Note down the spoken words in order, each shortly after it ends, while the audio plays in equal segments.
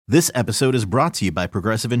This episode is brought to you by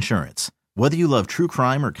Progressive Insurance. Whether you love true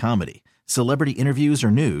crime or comedy, celebrity interviews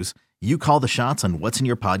or news, you call the shots on what's in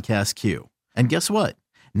your podcast queue. And guess what?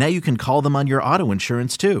 Now you can call them on your auto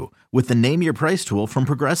insurance too with the Name Your Price tool from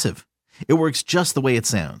Progressive. It works just the way it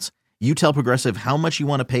sounds. You tell Progressive how much you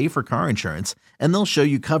want to pay for car insurance, and they'll show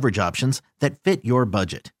you coverage options that fit your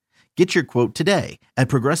budget. Get your quote today at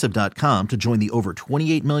Progressive.com to join the over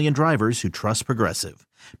 28 million drivers who trust Progressive.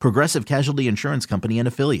 Progressive Casualty Insurance Company and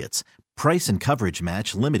Affiliates. Price and coverage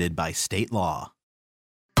match limited by state law.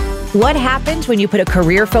 What happens when you put a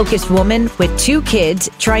career-focused woman with 2 kids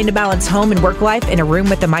trying to balance home and work life in a room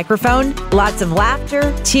with a microphone? Lots of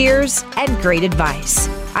laughter, tears, and great advice.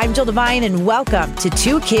 I'm Jill Devine, and welcome to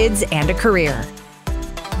 2 Kids and a Career.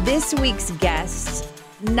 This week's guest,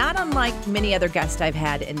 not unlike many other guests I've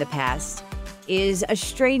had in the past, is a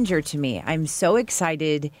stranger to me. I'm so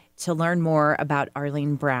excited to learn more about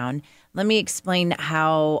Arlene Brown. Let me explain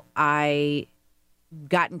how I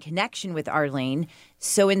got in connection with Arlene.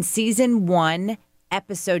 So in season 1,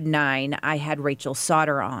 episode 9, I had Rachel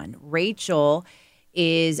Sauter on. Rachel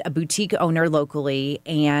is a boutique owner locally,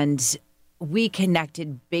 and we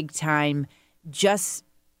connected big time just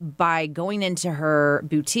by going into her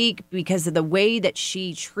boutique because of the way that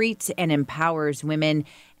she treats and empowers women.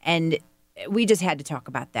 And we just had to talk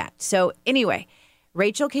about that. So anyway,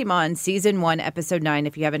 Rachel came on season 1, episode 9.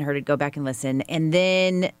 If you haven't heard it, go back and listen. And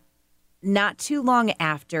then not too long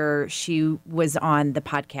after she was on the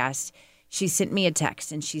podcast, she sent me a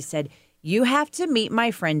text and she said, "You have to meet my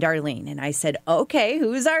friend Arlene." And I said, "Okay,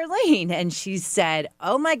 who's Arlene?" And she said,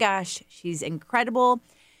 "Oh my gosh, she's incredible.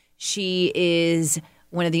 She is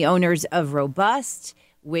one of the owners of Robust,"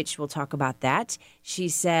 which we'll talk about that. She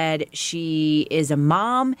said she is a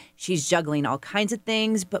mom. She's juggling all kinds of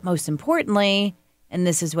things. But most importantly, and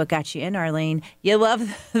this is what got you in, Arlene, you love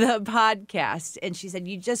the podcast. And she said,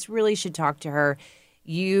 you just really should talk to her.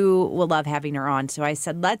 You will love having her on. So I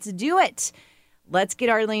said, let's do it. Let's get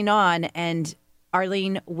Arlene on. And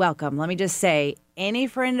Arlene, welcome. Let me just say, any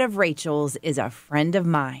friend of Rachel's is a friend of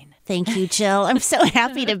mine. Thank you, Jill. I'm so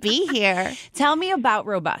happy to be here. Tell me about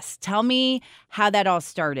Robust. Tell me how that all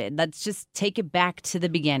started. Let's just take it back to the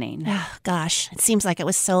beginning. Oh, gosh, it seems like it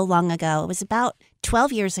was so long ago. It was about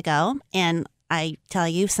 12 years ago, and I tell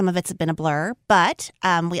you, some of it's been a blur, but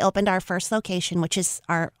we opened our first location, which is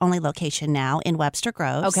our only location now, in Webster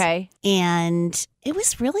Groves. Okay. And it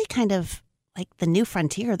was really kind of like the new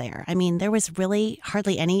frontier there. I mean, there was really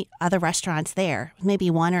hardly any other restaurants there. Maybe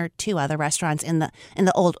 1 or 2 other restaurants in the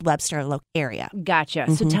old Webster area. Gotcha.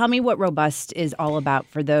 Mm-hmm. So tell me what Robust is all about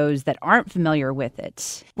for those that aren't familiar with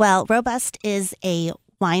it. Well, Robust is a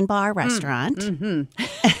wine bar restaurant. Hand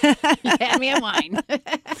me a wine.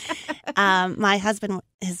 My husband,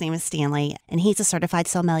 his name is Stanley, and he's a certified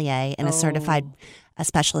sommelier and a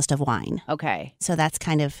specialist of wine. Okay. So that's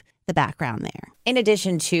kind of the background there. In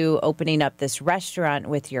addition to opening up this restaurant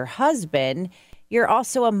with your husband, you're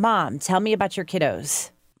also a mom. Tell me about your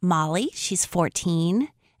kiddos. Molly, she's 14,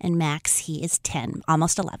 and Max, he is 10,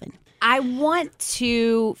 almost 11. I want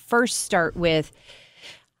to first start with,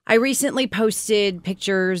 I recently posted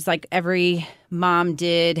pictures like every mom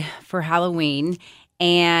did for Halloween,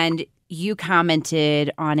 and you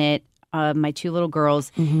commented on it, my 2 little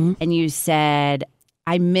girls, and you said,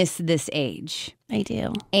 I miss this age. I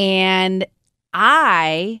do. And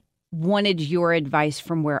I wanted your advice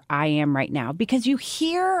from where I am right now, because you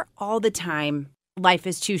hear all the time, life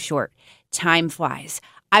is too short, time flies.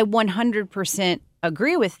 I 100%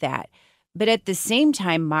 agree with that. But at the same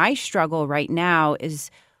time, my struggle right now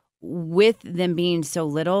is with them being so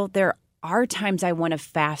little, there are times I want to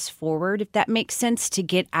fast forward, if that makes sense, to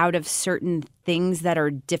get out of certain things that are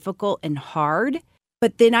difficult and hard.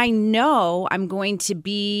 But then I know I'm going to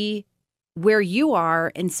be where you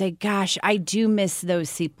are and say, gosh, I do miss those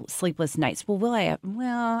sleepless nights. Well, will I?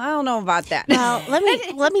 Well, I don't know about that. Well,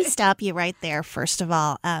 let me stop you right there. First of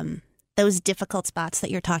all, those difficult spots that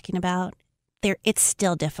you're talking about, it's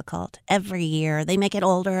still difficult. Every year, they make it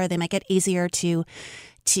older, they make it easier to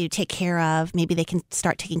take care of. Maybe they can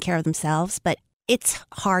start taking care of themselves, but it's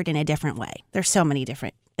hard in a different way. There's so many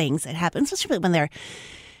different things that happen, especially when they're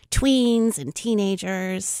tweens and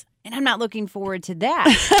teenagers. And I'm not looking forward to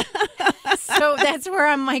that. So that's where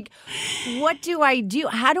I'm like, what do I do?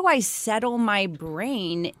 How do I settle my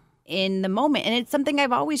brain in the moment? And it's something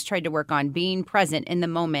I've always tried to work on, being present in the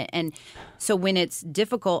moment. And so when it's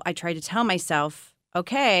difficult, I try to tell myself,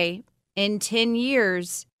 okay, in 10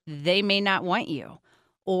 years, they may not want you,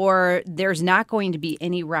 or there's not going to be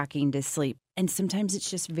any rocking to sleep. And sometimes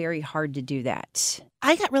it's just very hard to do that.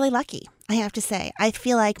 I got really lucky, I have to say. I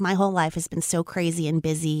feel like my whole life has been so crazy and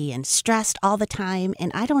busy and stressed all the time.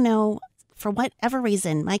 And I don't know, for whatever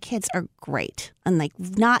reason, my kids are great and like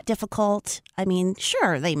not difficult. I mean,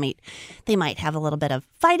 sure, they might have a little bit of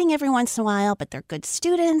fighting every once in a while, but they're good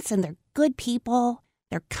students and they're good people.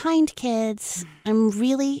 They're kind kids. I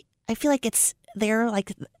feel like they're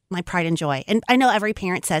like my pride and joy. And I know every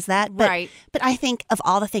parent says that, but, Right. but I think of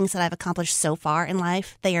all the things that I've accomplished so far in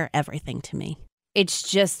life, they are everything to me. It's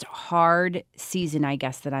just hard season, I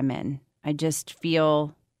guess, that I'm in. I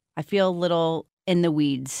feel a little in the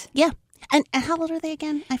weeds. Yeah. And how old are they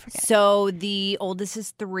again? I forget. So the oldest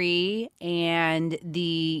is 3 and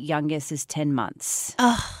the youngest is 10 months.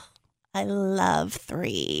 Oh, I love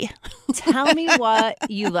 3. Tell me what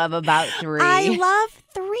you love about 3. I love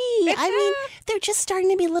 3. I mean, they're just starting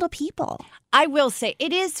to be little people. I will say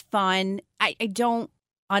it is fun. I don't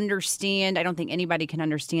understand. I don't think anybody can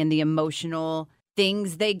understand the emotional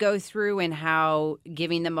things they go through and how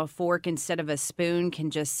giving them a fork instead of a spoon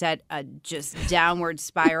can just set a downward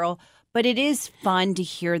spiral. But it is fun to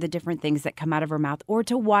hear the different things that come out of her mouth or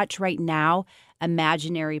to watch right now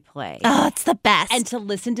Imaginary Play. Oh, it's the best. And to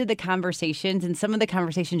listen to the conversations. And some of the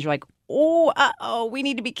conversations you're like, oh, we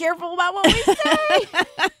need to be careful about what we say.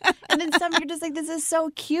 And then some you're just like, this is so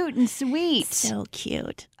cute and sweet. So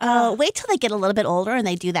cute. Oh, wait till they get a little bit older and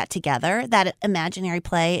they do that together. That Imaginary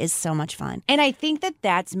Play is so much fun. And I think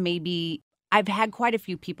that's maybe, I've had quite a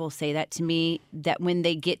few people say that to me, that when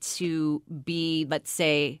they get to be, let's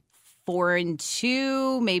say, 4 and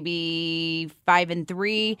 2, maybe 5 and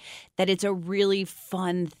 3, that it's a really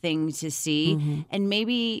fun thing to see. Mm-hmm. And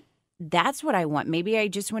maybe that's what I want. Maybe I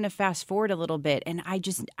just want to fast forward a little bit and I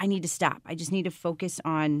need to stop. I just need to focus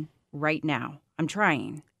on right now. I'm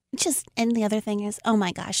trying. And the other thing is, oh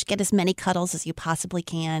my gosh, get as many cuddles as you possibly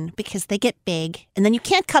can because they get big and then you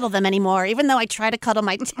can't cuddle them anymore. Even though I try to cuddle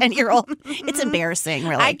my 10-year-old, it's embarrassing,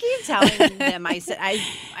 really. I keep telling them, I said,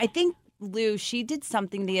 I think Lou, she did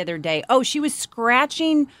something the other day. Oh, she was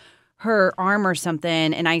scratching her arm or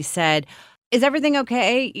something. And I said, is everything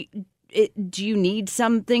okay? Do you need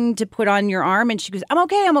something to put on your arm? And she goes, I'm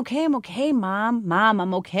okay, Mom,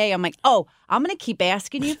 I'm okay. I'm like, oh, I'm going to keep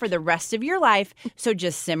asking you for the rest of your life. So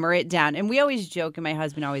just simmer it down. And we always joke, and my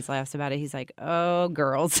husband always laughs about it. He's like, oh,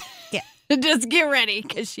 girls, yeah, just get ready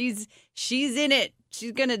because she's in it.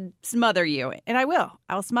 She's going to smother you. And I will.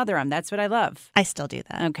 I'll smother them. That's what I love. I still do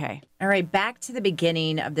that. Okay. All right. Back to the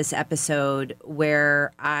beginning of this episode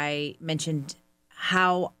where I mentioned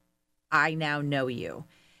how I now know you.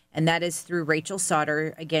 And that is through Rachel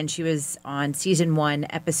Sauter. Again, she was on season 1,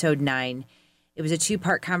 episode 9. It was a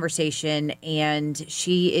 2-part conversation, and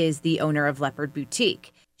she is the owner of Leopard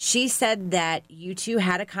Boutique. She said that you two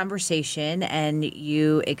had a conversation and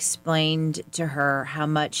you explained to her how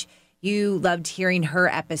much you loved hearing her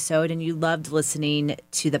episode and you loved listening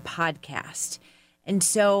to the podcast. And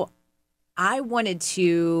so I wanted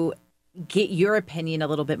to get your opinion a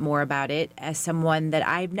little bit more about it as someone that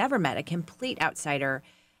I've never met, a complete outsider,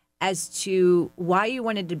 as to why you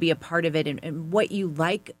wanted to be a part of it and what you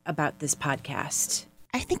like about this podcast.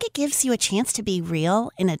 I think it gives you a chance to be real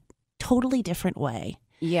in a totally different way.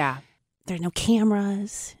 Yeah. There are no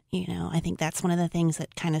cameras. I think that's one of the things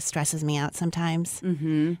that kind of stresses me out sometimes.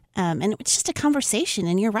 Mm-hmm. And it's just a conversation,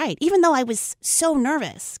 and you're right. Even though I was so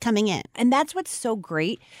nervous coming in. And that's what's so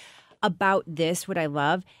great about this, what I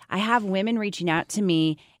love. I have women reaching out to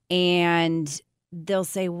me, and they'll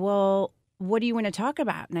say, well, what do you want to talk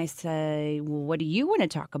about? And I say, well, what do you want to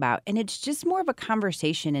talk about? And it's just more of a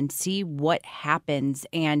conversation and see what happens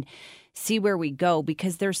and see where we go,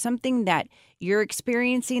 because there's something that you're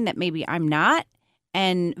experiencing that maybe I'm not,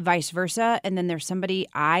 and vice versa. And then there's somebody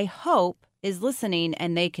I hope is listening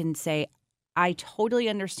and they can say, I totally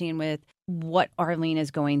understand with what Arlene is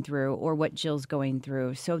going through or what Jill's going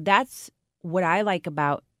through. So that's what I like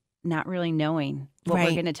about not really knowing what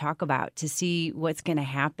we're going to talk about, to see what's going to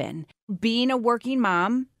happen. Being a working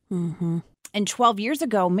mom, mm-hmm. and 12 years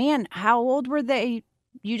ago, man, how old were they?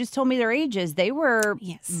 You just told me their ages. They were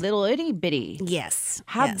little itty bitty. Yes.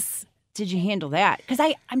 How did you handle that? Because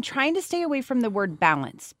I'm trying to stay away from the word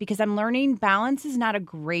balance, because I'm learning balance is not a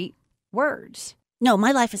great word. No,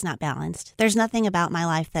 my life is not balanced. There's nothing about my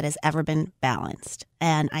life that has ever been balanced.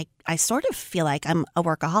 And I sort of feel like I'm a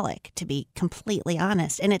workaholic, to be completely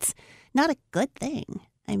honest. And it's not a good thing.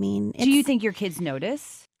 I mean, do you think your kids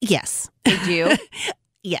notice? Yes. They do?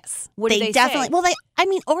 Yes. What do they definitely say?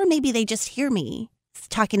 Well, or maybe they just hear me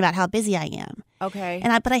talking about how busy I am. Okay.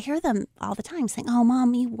 But I hear them all the time saying, oh,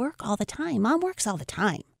 Mom, you work all the time. Mom works all the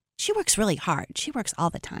time. She works really hard. She works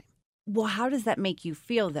all the time. Well, how does that make you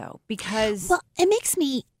feel, though? Because... Well, it makes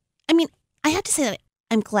me, I have to say that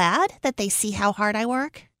I'm glad that they see how hard I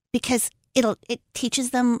work because it teaches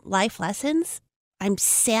them life lessons. I'm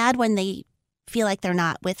sad when they feel like they're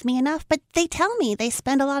not with me enough, but they tell me they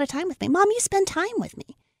spend a lot of time with me. Mom, you spend time with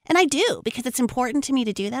me. And I do because it's important to me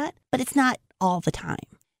to do that, but it's not all the time.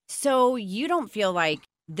 So you don't feel like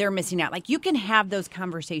they're missing out. Like you can have those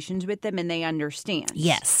conversations with them and they understand.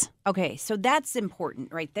 Yes. Okay. So that's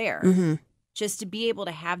important right there. Mm-hmm. Just to be able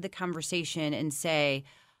to have the conversation and say,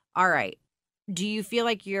 all right, do you feel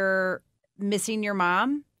like you're missing your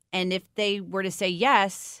mom? And if they were to say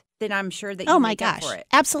yes, then I'm sure that you make up for it.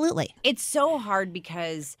 Absolutely. It's so hard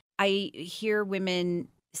because I hear women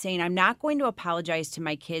saying, I'm not going to apologize to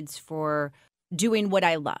my kids for doing what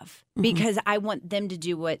I love because I want them to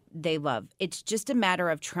do what they love. It's just a matter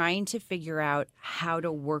of trying to figure out how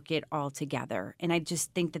to work it all together. And I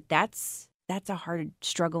just think that that's a hard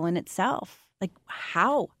struggle in itself. Like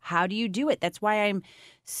how do you do it? That's why I'm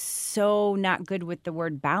so not good with the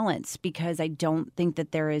word balance because I don't think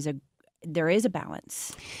that there is a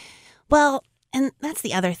balance. Well, and that's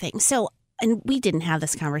the other thing. So, and we didn't have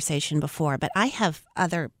this conversation before, but I have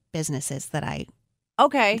other businesses that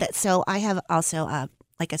so I have also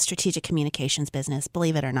like a strategic communications business,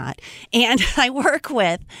 believe it or not. And I work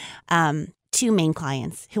with two main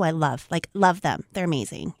clients who I love them. They're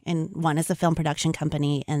amazing. And one is a film production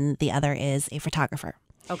company and the other is a photographer.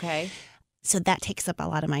 Okay. So that takes up a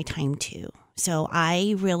lot of my time too. So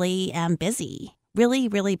I really am busy. Really,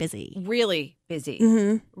 really busy. Really busy.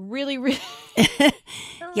 Mm-hmm. Really, really,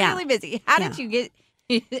 Yeah. really busy. How did you get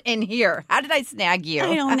in here? How did I snag you?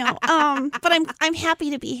 I don't know. But I'm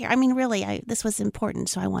happy to be here. Really, this was important,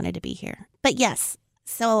 so I wanted to be here. But yes,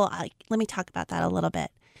 so let me talk about that a little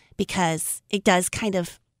bit because it does kind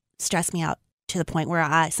of stress me out to the point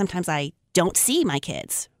where sometimes I don't see my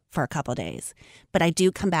kids for a couple of days, but I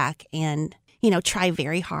do come back and try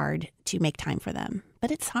very hard to make time for them. But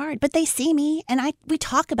it's hard. But they see me and we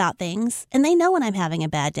talk about things and they know when I'm having a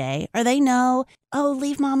bad day or they know, oh,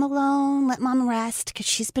 leave mom alone, let mom rest because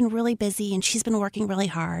she's been really busy and she's been working really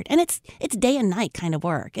hard. And it's day and night kind of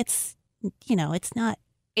work. It's not.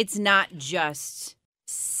 It's not just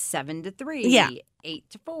 7 to 3, 8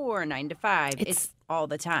 to 4, 9 to 5. It's all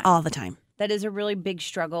the time. All the time. That is a really big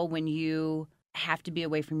struggle when you have to be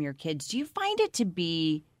away from your kids. Do you find it to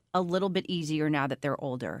be a little bit easier now that they're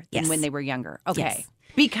older than when they were younger? Okay. Yes.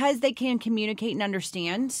 Because they can communicate and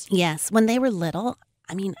understand? Yes. When they were little,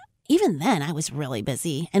 even then I was really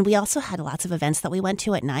busy. And we also had lots of events that we went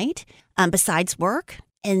to at night besides work.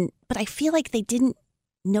 But I feel like they didn't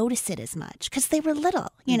notice it as much because they were little.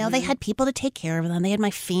 They had people to take care of them. They had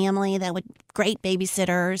my family that would great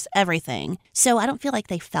babysitters, everything. So I don't feel like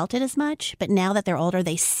they felt it as much. But now that they're older,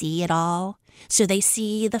 they see it all. So they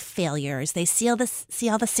see the failures. They see all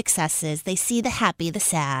the successes. They see the happy, the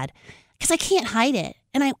sad. Because I can't hide it.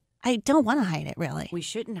 And I don't want to hide it, really. We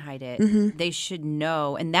shouldn't hide it. Mm-hmm. They should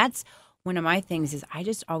know. And that's one of my things is I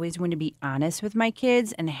just always want to be honest with my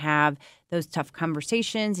kids and have those tough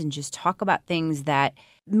conversations and just talk about things that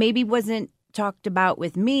maybe wasn't talked about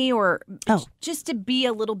with me or just to be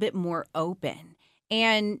a little bit more open.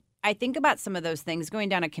 And I think about some of those things going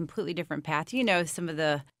down a completely different path. Some of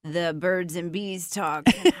the birds and bees talk.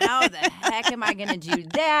 How the heck am I going to do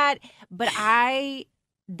that? But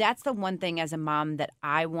that's the one thing as a mom that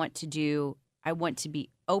I want to do. I want to be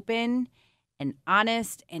open and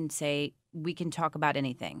honest and say, we can talk about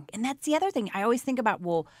anything. And that's the other thing. I always think about,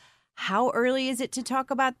 well, how early is it to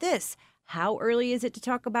talk about this? How early is it to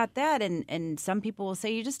talk about that? And some people will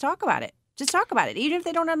say, you just talk about it. Just talk about it, even if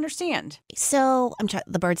they don't understand. So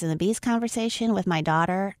the birds and the bees conversation with my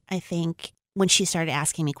daughter, I think when she started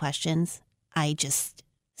asking me questions, I just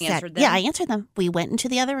answered them? Yeah, I answered them. We went into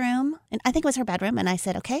the other room, and I think it was her bedroom, and I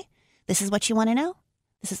said, okay, this is what you want to know.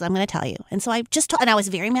 This is what I'm going to tell you. And so I just and I was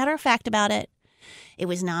very matter of fact about it. It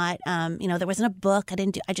was not, there wasn't a book.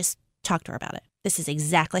 I just talked to her about it. This is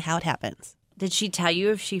exactly how it happens. Did she tell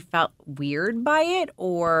you if she felt weird by it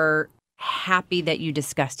or happy that you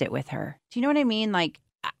discussed it with her? Do you know what I mean? Like,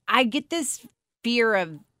 I get this fear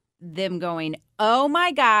of them going, oh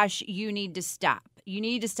my gosh, you need to stop. You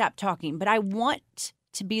need to stop talking. But I want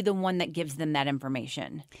to be the one that gives them that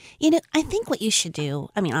information. I think what you should do,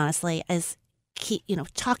 honestly, is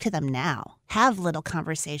talk to them now. Have little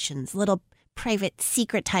conversations, little private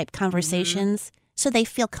secret type conversations so they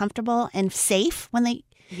feel comfortable and safe when they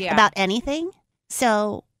about anything.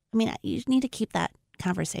 So, you need to keep that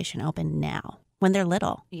conversation open now when they're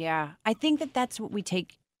little. Yeah. I think that that's what we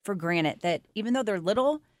take for granted, that even though they're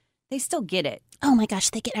little, they still get it. Oh my gosh,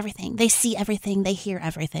 they get everything. They see everything. They hear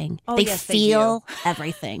everything. Oh, they yes, feel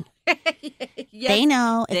everything. Yes, They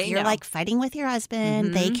know if they you're know. like fighting with your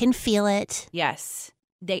husband, they can feel it. Yes,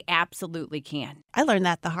 they absolutely can. I learned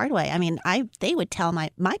that the hard way. I mean, they would tell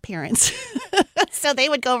my parents. So they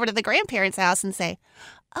would go over to the grandparents' house and say,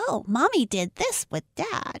 "Oh, mommy did this with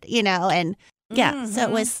dad," and yeah. So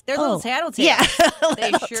it was They're little tattletales. Yeah,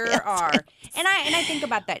 They little sure tattletales. are. And I think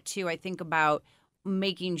about that too. I think about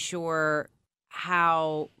making sure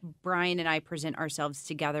how Brian and I present ourselves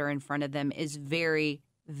together in front of them is very,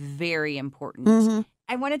 very important. Mhm.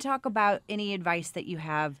 I want to talk about any advice that you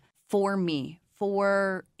have for me,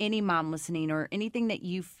 for any mom listening, or anything that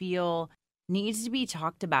you feel needs to be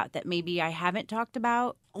talked about that maybe I haven't talked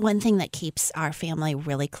about. One thing that keeps our family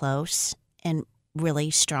really close and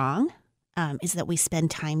really strong is that we spend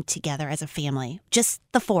time together as a family, just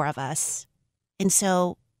the four of us. And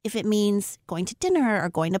so if it means going to dinner or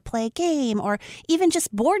going to play a game or even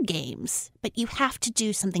just board games, but you have to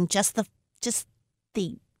do something just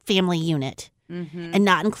the family unit and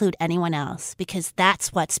not include anyone else, because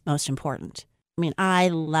that's what's most important. I mean, I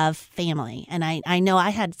love family, and I know I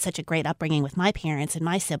had such a great upbringing with my parents and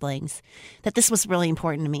my siblings that this was really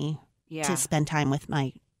important to me to spend time with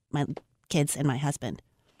my kids and my husband.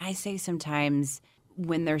 I say sometimes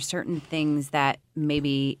when there's certain things that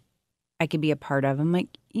maybe I could be a part of, I'm like,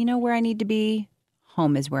 where I need to be,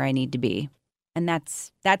 home is where I need to be. And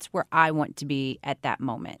that's where I want to be at that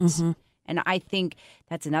moment. Mm-hmm. And I think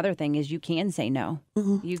that's another thing is you can say no.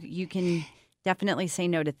 Mm-hmm. You can definitely say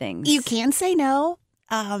no to things. You can say no,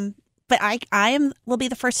 but I will be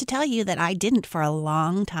the first to tell you that I didn't for a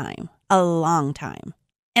long time,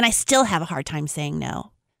 and I still have a hard time saying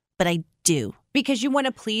no, but I do. Because you want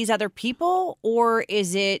to please other people, or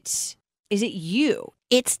is it you?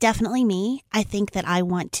 It's definitely me. I think that I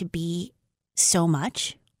want to be so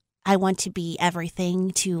much. I want to be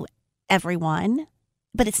everything to everyone,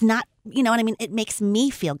 but it's not, you know what I mean? It makes me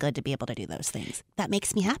feel good to be able to do those things. That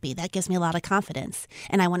makes me happy. That gives me a lot of confidence.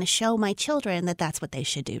 And I want to show my children that that's what they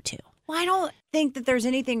should do too. Well, I don't think that there's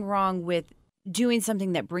anything wrong with doing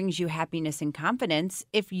something that brings you happiness and confidence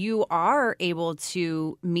if you are able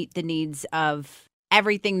to meet the needs of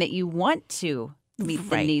everything that you want to meet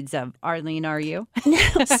the Right. needs of. Arlene, are you?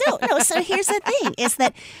 So here's the thing is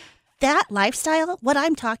that lifestyle, what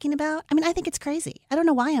I'm talking about, I mean, I think it's crazy. I don't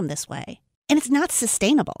know why I'm this way. And it's not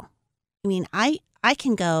sustainable. I mean, I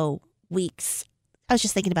can go weeks. I was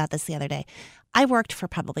just thinking about this the other day. I worked for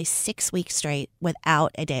probably 6 weeks straight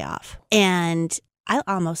without a day off. And I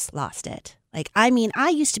almost lost it. I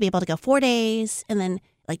used to be able to go 4 days and then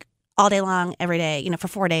all day long, every day, for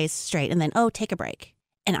 4 days straight. And then, take a break.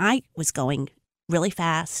 And I was going really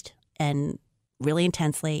fast and really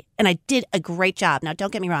intensely. And I did a great job. Now,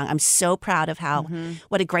 don't get me wrong. I'm so proud of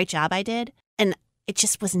what a great job I did. And it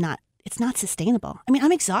just it's not sustainable. I mean,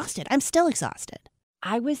 I'm exhausted. I'm still exhausted.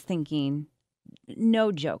 I was thinking,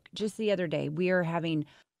 no joke, just the other day, we are having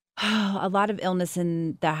a lot of illness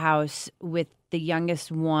in the house with the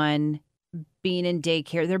youngest one being in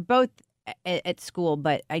daycare. They're both at school,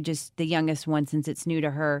 but the youngest one, since it's new to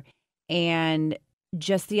her. And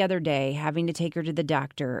just the other day, having to take her to the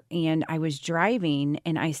doctor, and I was driving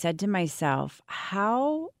and I said to myself,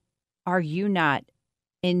 how are you not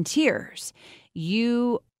in tears?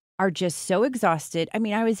 You are just so exhausted. I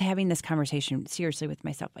mean, I was having this conversation seriously with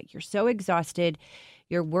myself. You're so exhausted.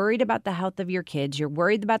 You're worried about the health of your kids. You're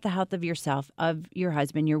worried about the health of yourself, of your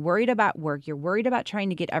husband. You're worried about work. You're worried about trying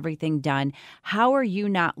to get everything done. How are you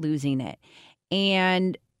not losing it?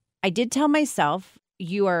 And I did tell myself,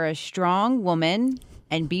 you are a strong woman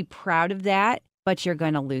and be proud of that, but you're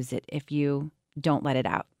going to lose it if you don't let it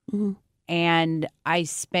out. Mm-hmm. And I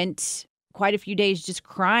spent quite a few days just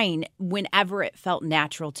crying whenever it felt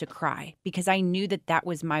natural to cry, because I knew that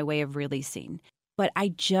was my way of releasing. But I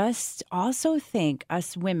just also think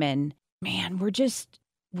us women, man, we're just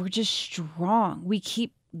strong. We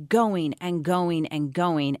keep going and going and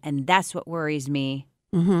going, and that's what worries me.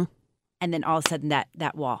 Mm-hmm. And then all of a sudden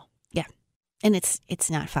that wall. Yeah. And it's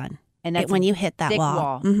not fun. And that's when you hit that thick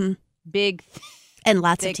wall. Mm-hmm. Big and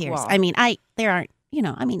lots of thick tears. wall. I mean, there aren't,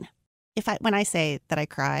 when I say that I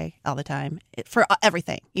cry all the time for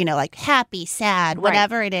everything, happy, sad, Right.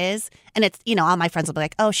 whatever it is. And it's, all my friends will be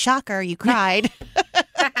like, oh, shocker, you cried.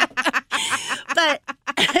 But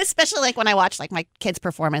especially when I watch my kids'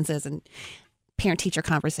 performances and parent-teacher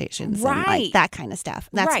conversations and Right. that kind of stuff.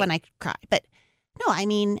 That's Right. when I cry. But no,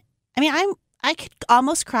 I could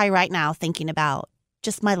almost cry right now thinking about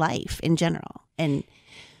just my life in general. And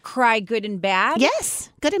cry good and bad. yes,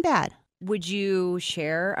 good and bad. Would you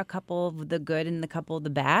share a couple of the good and a couple of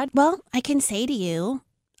the bad? Well, I can say to you,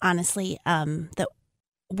 honestly, that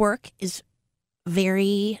work is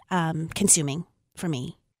very consuming for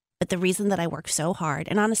me. But the reason that I work so hard,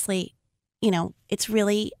 and honestly, it's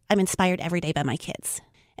really, I'm inspired every day by my kids.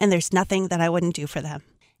 And there's nothing that I wouldn't do for them.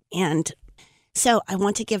 And so I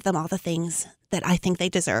want to give them all the things that I think they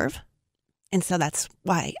deserve. And so that's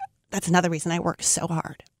another reason I work so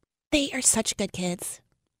hard. They are such good kids.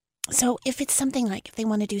 So if it's something like if they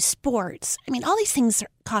want to do sports, all these things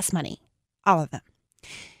cost money, all of them.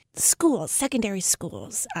 Schools, secondary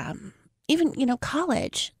schools, even,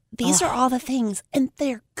 college. These are all the things, and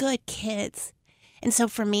they're good kids. And so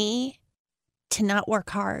for me to not work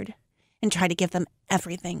hard and try to give them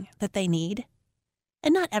everything that they need,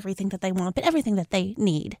 and not everything that they want, but everything that they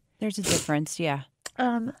need. There's a difference, yeah.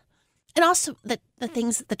 And also the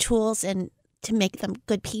things, the tools, and to make them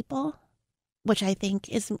good people, which I think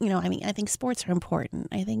is, I think sports are important.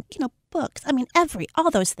 I think, books,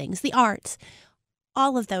 all those things, the arts,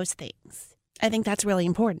 all of those things. I think that's really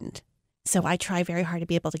important. So I try very hard to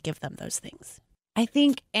be able to give them those things. I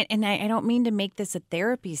think, and I don't mean to make this a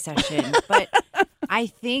therapy session, but I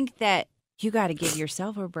think that you got to give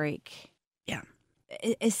yourself a break. Yeah.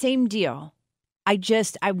 Same deal. I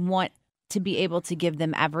want to be able to give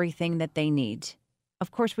them everything that they need.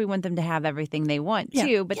 Of course, we want them to have everything they want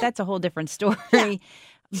too, but that's a whole different story. Yeah.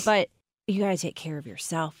 But you got to take care of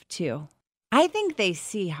yourself too. I think they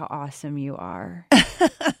see how awesome you are.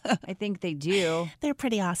 I think they do. They're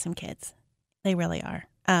pretty awesome kids. They really are.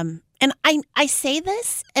 And I say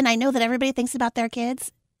this, and I know that everybody thinks about their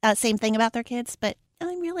kids, same thing about their kids, but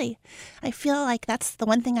I feel like that's the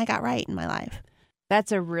one thing I got right in my life.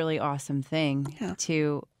 That's a really awesome thing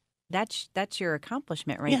that's your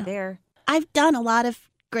accomplishment right there. I've done a lot of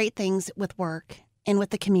great things with work and with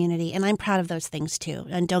the community, and I'm proud of those things too.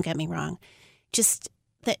 And don't get me wrong, just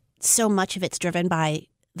that so much of it's driven by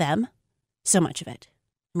them, so much of it.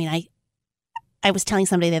 I was telling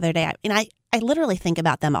somebody the other day, I literally think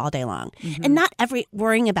about them all day long, and not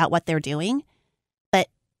worrying about what they're doing, but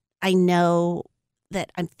I know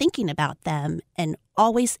that I'm thinking about them, and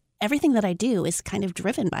always everything that I do is kind of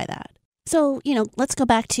driven by that. So, let's go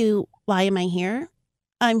back to why am I here?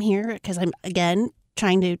 I'm here because I'm, again,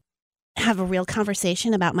 trying to have a real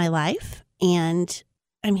conversation about my life, and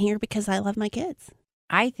I'm here because I love my kids.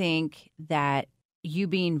 I think that you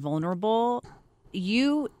being vulnerable,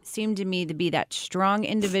 you seem to me to be that strong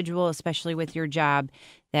individual, especially with your job,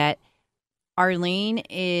 that Arlene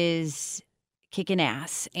is kicking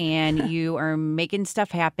ass and you are making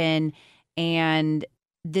stuff happen, and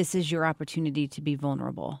this is your opportunity to be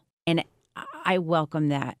vulnerable. And I welcome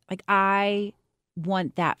that. I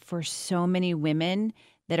want that for so many women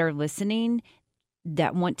that are listening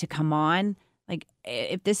that want to come on.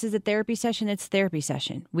 If this is a therapy session, it's a therapy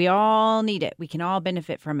session. We all need it. We can all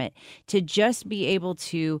benefit from it. To just be able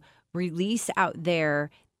to release out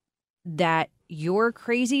there that you're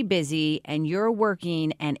crazy busy and you're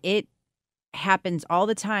working, and it happens all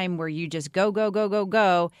the time where you just go, go, go, go,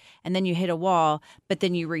 go, and then you hit a wall, but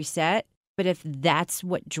then you reset. But if that's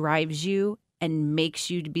what drives you and makes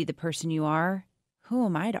you to be the person you are, who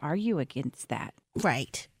am I to argue against that?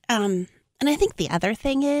 Right. And I think the other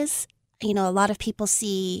thing is, a lot of people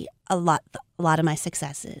see a lot of my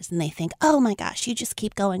successes, and they think, oh my gosh, you just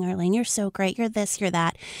keep going, Arlene. You're so great. You're this, you're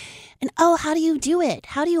that. And how do you do it?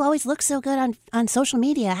 How do you always look so good on social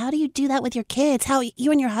media? How do you do that with your kids? How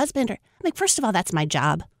you and your husband are? First of all, that's my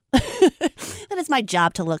job. That is my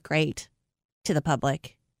job, to look great to the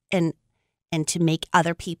public and to make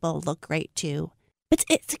other people look great too.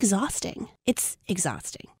 It's exhausting. It's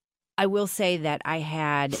exhausting. I will say that I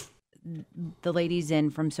had the ladies in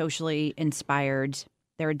from Socially Inspired.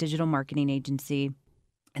 They're a digital marketing agency,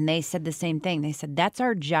 and they said the same thing. They said, that's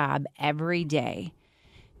our job every day,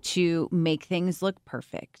 to make things look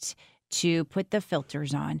perfect, to put the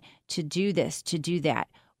filters on, to do this, to do that.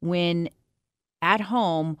 When at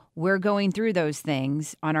home, we're going through those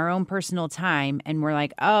things on our own personal time, and we're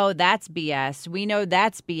like, oh, that's BS. We know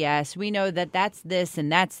that's BS. We know that that's this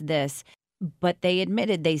and that's this. But they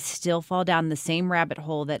admitted they still fall down the same rabbit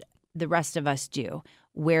hole that the rest of us do,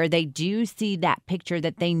 where they do see that picture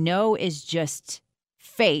that they know is just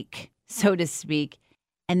fake, so to speak.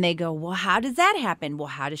 And they go, well, how does that happen? Well,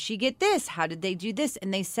 how does she get this? How did they do this?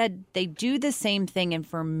 And they said they do the same thing. And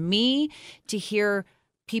for me to hear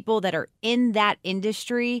people that are in that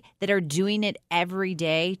industry that are doing it every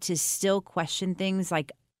day to still question things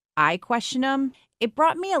like I question them, it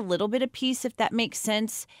brought me a little bit of peace, if that makes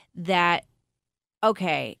sense, that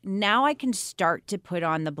okay, now I can start to put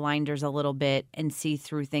on the blinders a little bit and see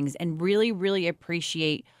through things and really, really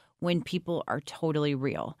appreciate when people are totally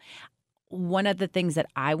real. One of the things that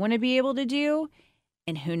I want to be able to do,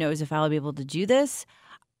 and who knows if I'll be able to do this,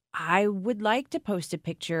 I would like to post a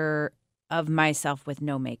picture of myself with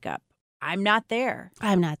no makeup. I'm not there.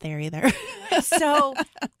 I'm not there either. So,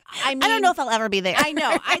 I mean, I don't know if I'll ever be there. I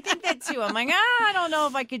know. I think that too. I'm like, I don't know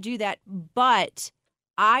if I could do that. But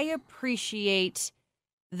I appreciate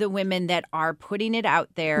the women that are putting it out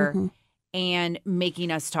there and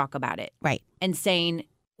making us talk about it. Right. And saying,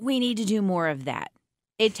 we need to do more of that.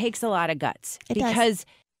 It takes a lot of guts. It does. Because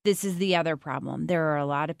this is the other problem. There are a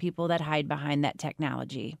lot of people that hide behind that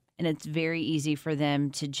technology. And it's very easy for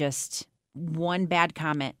them to just, one bad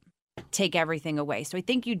comment, take everything away. So I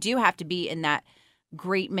think you do have to be in that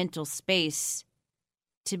great mental space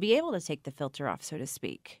to be able to take the filter off, so to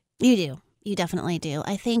speak. You do. You definitely do.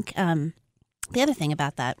 I think the other thing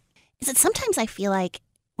about that is that sometimes I feel like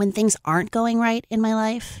when things aren't going right in my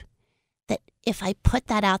life, that if I put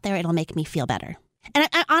that out there, it'll make me feel better. And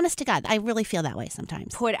I honest to God, I really feel that way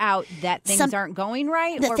sometimes. Put out that things aren't going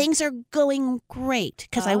right? That things are going great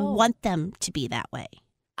because I want them to be that way.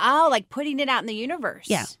 Oh, like putting it out in the universe.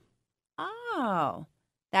 Yeah. Oh,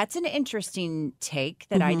 that's an interesting take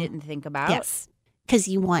that I didn't think about. Yes, because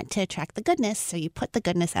you want to attract the goodness, so you put the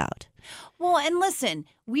goodness out. Well, and listen,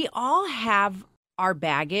 we all have our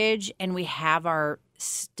baggage and we have our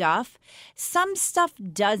stuff. Some stuff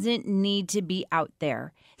doesn't need to be out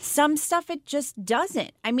there. Some stuff it just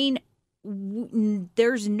doesn't. I mean,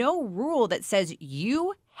 there's no rule that says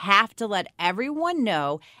you have to let everyone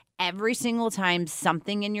know every single time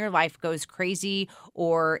something in your life goes crazy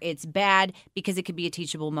or it's bad, because it could be a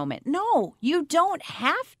teachable moment. No, you don't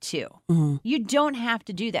have to. You don't have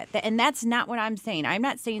to do that. And that's not what I'm saying. I'm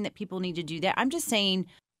not saying that people need to do that. I'm just saying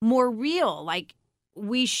more real. Like,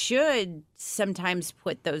 we should sometimes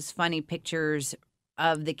put those funny pictures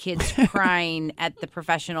of the kids crying at the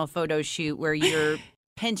professional photo shoot where you're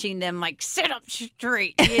pinching them like, sit up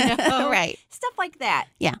straight, you know? Right. Stuff like that.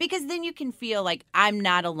 Yeah. Because then you can feel like I'm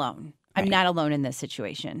not alone. I'm not alone in this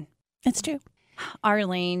situation. That's true.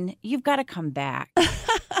 Arlene, you've got to come back.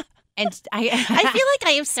 And I feel like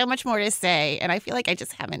I have so much more to say, and I feel like I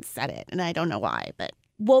just haven't said it, and I don't know why, but.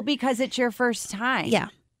 Well, because it's your first time. Yeah.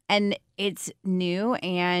 And it's new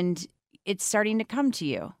and it's starting to come to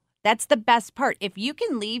you. That's the best part. If you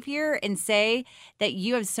can leave here and say that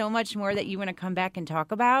you have so much more that you want to come back and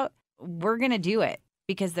talk about, we're going to do it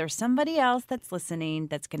because there's somebody else that's listening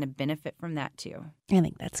that's going to benefit from that too. I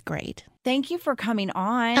think that's great. Thank you for coming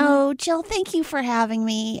on. Oh, Jill, thank you for having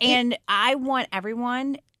me. And I want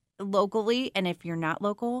everyone locally, and if you're not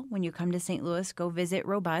local, when you come to St. Louis, go visit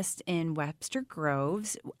Robust in Webster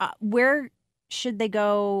Groves. Where should they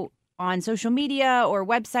go on social media or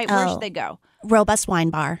website? Where should they go? Robust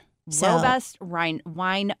Wine Bar. Robust Wine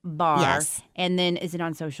Bar. Yes. And then is it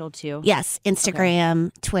on social too? Yes.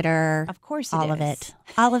 Instagram, Twitter. Of course all is. of it.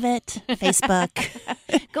 All of it. Facebook.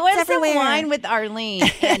 Go have some everywhere. wine with Arlene.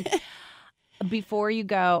 And before you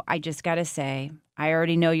go, I just got to say, I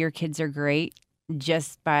already know your kids are great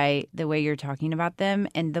just by the way you're talking about them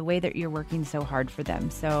and the way that you're working so hard for them.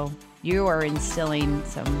 So you are instilling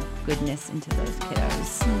some goodness into those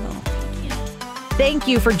kiddos. Oh, thank you. Thank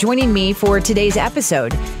you for joining me for today's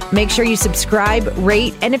episode. Make sure you subscribe,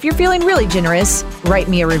 rate, and if you're feeling really generous, write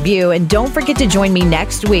me a review. And don't forget to join me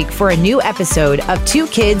next week for a new episode of Two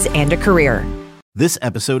Kids and a Career. This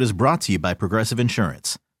episode is brought to you by Progressive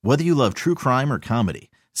Insurance. Whether you love true crime or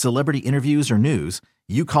comedy, celebrity interviews or news,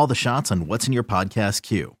 you call the shots on what's in your podcast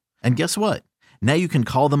queue. And guess what? Now you can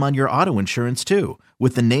call them on your auto insurance too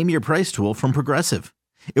with the Name Your Price tool from Progressive.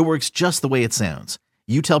 It works just the way it sounds.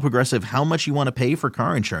 You tell Progressive how much you want to pay for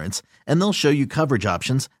car insurance, and they'll show you coverage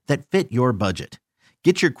options that fit your budget.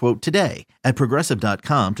 Get your quote today at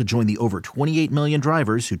Progressive.com to join the over 28 million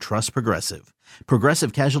drivers who trust Progressive.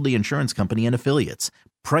 Progressive Casualty Insurance Company and Affiliates.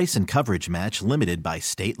 Price and coverage match limited by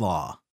state law.